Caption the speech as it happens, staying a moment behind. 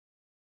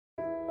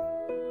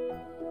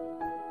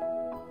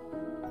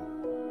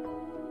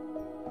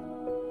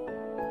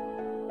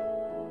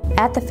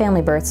At the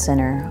Family Birth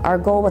Center, our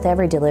goal with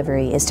every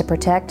delivery is to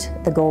protect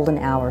the golden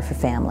hour for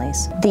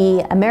families.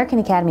 The American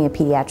Academy of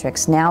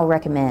Pediatrics now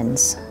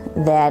recommends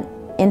that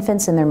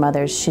infants and their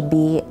mothers should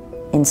be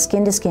in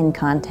skin-to-skin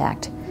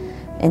contact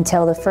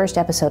until the first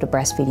episode of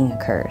breastfeeding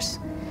occurs.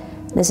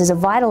 This is a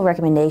vital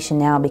recommendation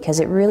now because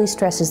it really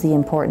stresses the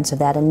importance of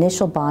that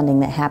initial bonding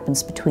that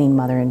happens between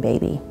mother and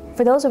baby.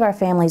 For those of our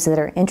families that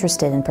are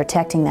interested in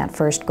protecting that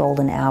first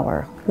golden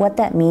hour, what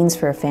that means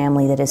for a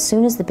family that as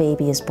soon as the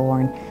baby is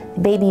born,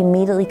 the baby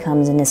immediately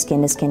comes into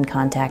skin-to-skin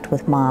contact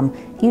with mom,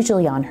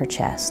 usually on her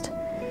chest.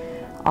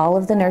 All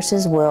of the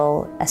nurses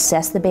will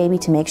assess the baby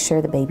to make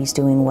sure the baby's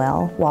doing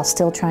well while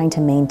still trying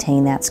to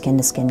maintain that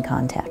skin-to-skin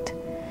contact.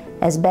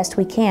 As best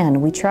we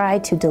can, we try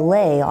to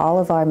delay all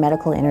of our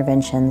medical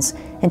interventions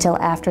until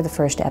after the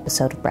first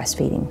episode of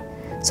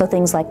breastfeeding. So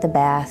things like the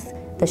bath,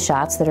 the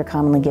shots that are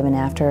commonly given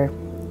after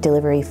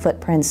delivery,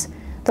 footprints,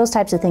 those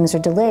types of things are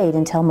delayed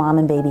until mom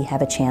and baby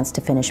have a chance to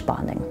finish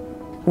bonding.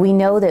 We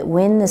know that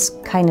when this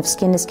kind of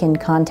skin-to-skin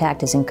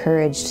contact is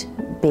encouraged,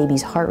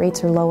 babies' heart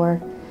rates are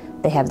lower,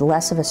 they have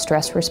less of a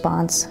stress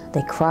response,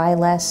 they cry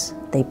less,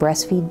 they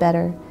breastfeed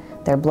better,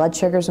 their blood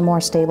sugars are more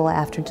stable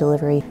after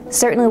delivery.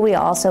 Certainly we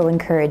also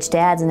encourage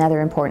dads and other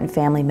important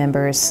family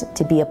members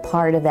to be a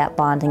part of that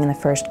bonding in the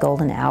first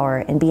golden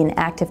hour and be an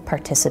active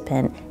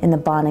participant in the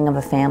bonding of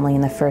a family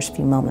in the first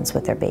few moments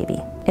with their baby.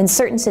 In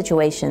certain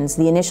situations,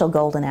 the initial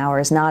golden hour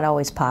is not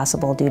always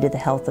possible due to the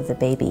health of the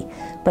baby,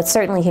 but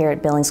certainly here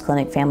at Billings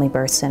Clinic Family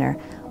Birth Center,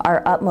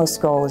 our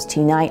utmost goal is to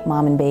unite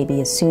mom and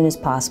baby as soon as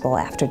possible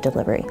after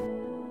delivery.